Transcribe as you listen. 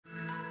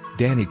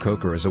Danny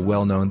Koker is a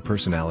well-known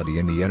personality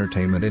in the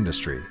entertainment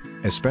industry,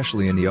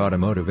 especially in the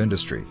automotive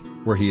industry,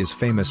 where he is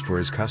famous for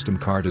his custom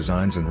car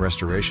designs and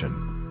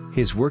restoration.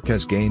 His work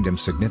has gained him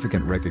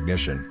significant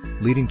recognition,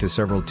 leading to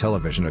several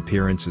television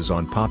appearances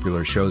on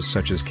popular shows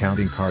such as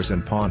Counting Cars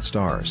and Pawn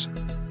Stars.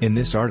 In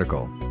this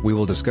article, we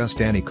will discuss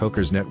Danny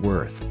Koker's net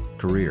worth,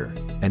 career,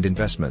 and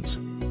investments.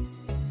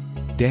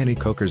 Danny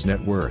Koker's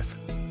net worth.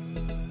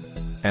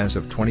 As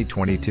of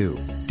 2022,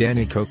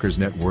 Danny Koker's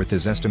net worth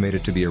is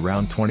estimated to be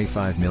around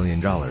 $25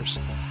 million.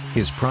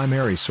 His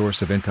primary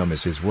source of income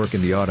is his work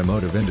in the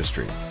automotive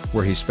industry,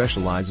 where he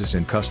specializes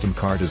in custom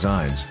car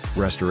designs,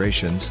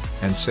 restorations,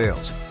 and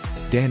sales.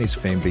 Danny's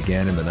fame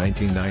began in the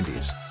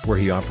 1990s, where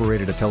he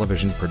operated a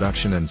television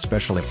production and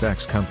special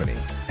effects company,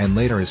 and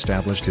later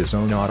established his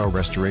own auto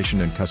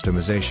restoration and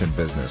customization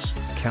business,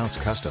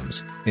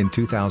 Kustoms, in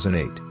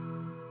 2008.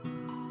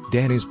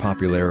 Danny's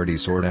popularity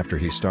soared after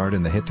he starred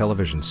in the hit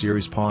television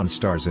series Pawn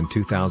Stars in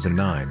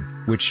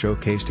 2009, which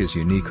showcased his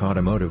unique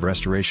automotive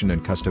restoration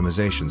and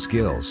customization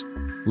skills.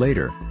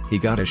 Later, he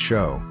got a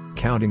show,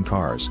 Counting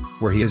Cars,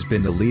 where he has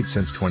been the lead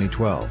since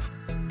 2012.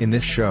 In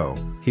this show,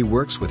 he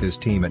works with his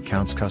team at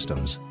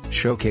Kustoms,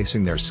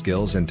 showcasing their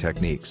skills and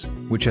techniques,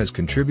 which has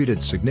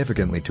contributed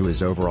significantly to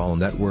his overall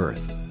net worth.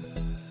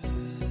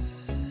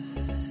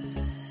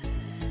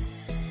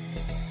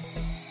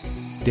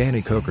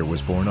 Danny Koker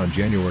was born on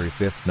January 5,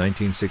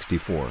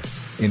 1964,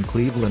 in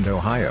Cleveland,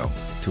 Ohio,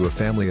 to a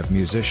family of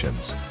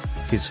musicians.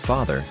 His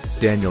father,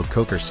 Daniel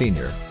Koker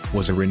Sr.,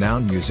 was a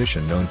renowned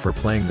musician known for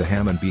playing the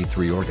Hammond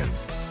B3 organ.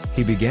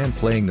 He began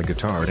playing the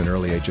guitar at an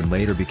early age and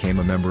later became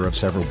a member of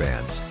several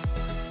bands.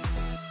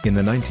 In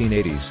the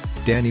 1980s,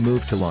 Danny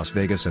moved to Las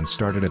Vegas and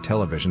started a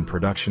television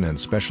production and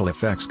special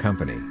effects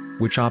company,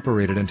 which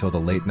operated until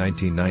the late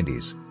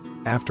 1990s.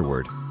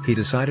 Afterward, he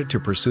decided to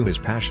pursue his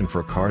passion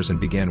for cars and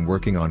began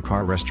working on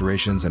car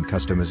restorations and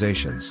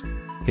customizations.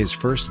 His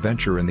first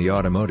venture in the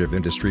automotive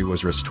industry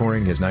was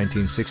restoring his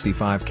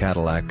 1965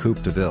 Cadillac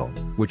Coupe de Ville,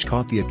 which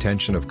caught the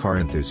attention of car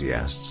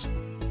enthusiasts.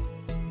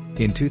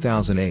 In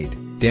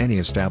 2008, Danny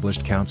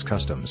established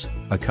Kustoms,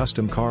 a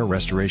custom car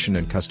restoration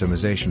and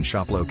customization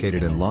shop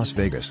located in Las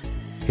Vegas.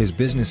 His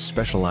business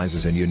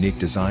specializes in unique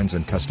designs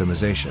and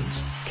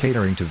customizations,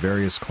 catering to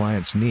various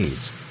clients'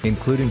 needs,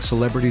 including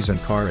celebrities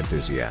and car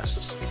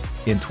enthusiasts.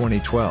 In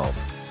 2012,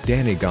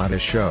 Danny got a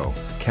show,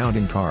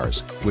 Counting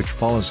Cars, which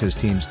follows his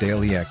team's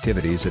daily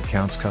activities at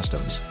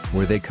Kustoms,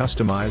 where they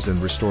customize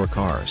and restore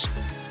cars.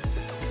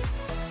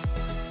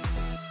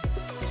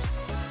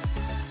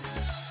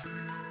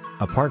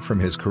 Apart from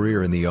his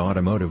career in the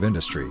automotive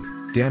industry,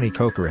 Danny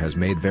Koker has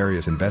made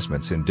various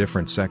investments in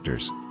different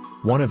sectors.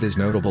 One of his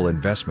notable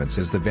investments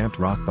is the Vamped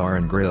Rock Bar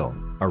and Grill,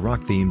 a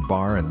rock-themed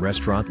bar and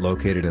restaurant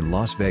located in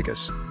Las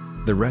Vegas.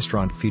 The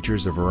restaurant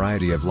features a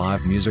variety of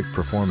live music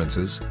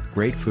performances,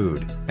 great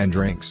food, and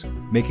drinks,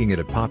 making it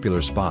a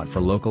popular spot for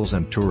locals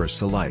and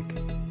tourists alike.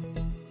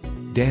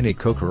 Danny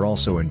Koker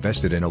also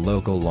invested in a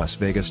local Las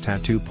Vegas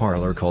tattoo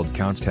parlor called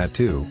Count's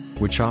Tattoo,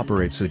 which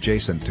operates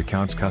adjacent to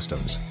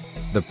Kustoms.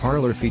 The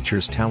parlor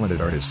features talented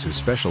artists who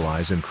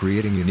specialize in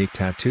creating unique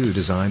tattoo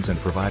designs and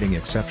providing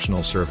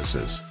exceptional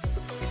services.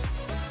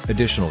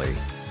 Additionally,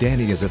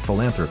 Danny is a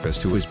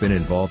philanthropist who has been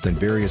involved in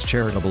various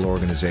charitable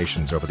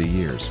organizations over the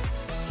years.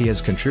 He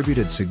has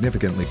contributed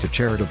significantly to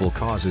charitable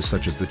causes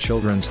such as the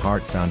Children's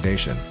Heart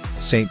Foundation,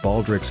 St.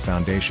 Baldrick's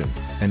Foundation,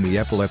 and the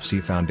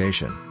Epilepsy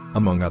Foundation,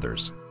 among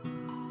others.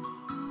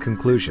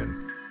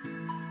 Conclusion.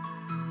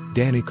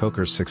 Danny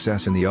Koker's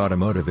success in the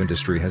automotive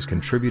industry has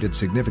contributed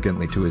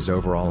significantly to his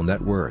overall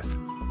net worth.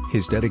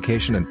 His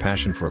dedication and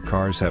passion for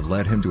cars have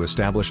led him to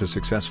establish a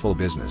successful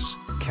business,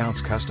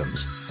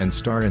 Kustoms, and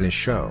star in his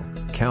show,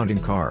 Counting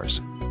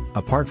Cars.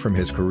 Apart from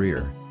his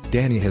career,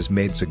 Danny has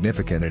made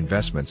significant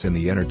investments in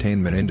the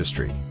entertainment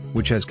industry,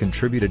 which has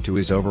contributed to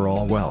his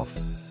overall wealth.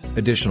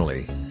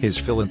 Additionally, his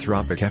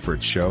philanthropic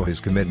efforts show his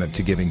commitment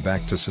to giving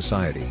back to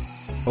society.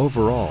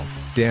 Overall,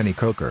 Danny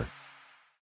Koker,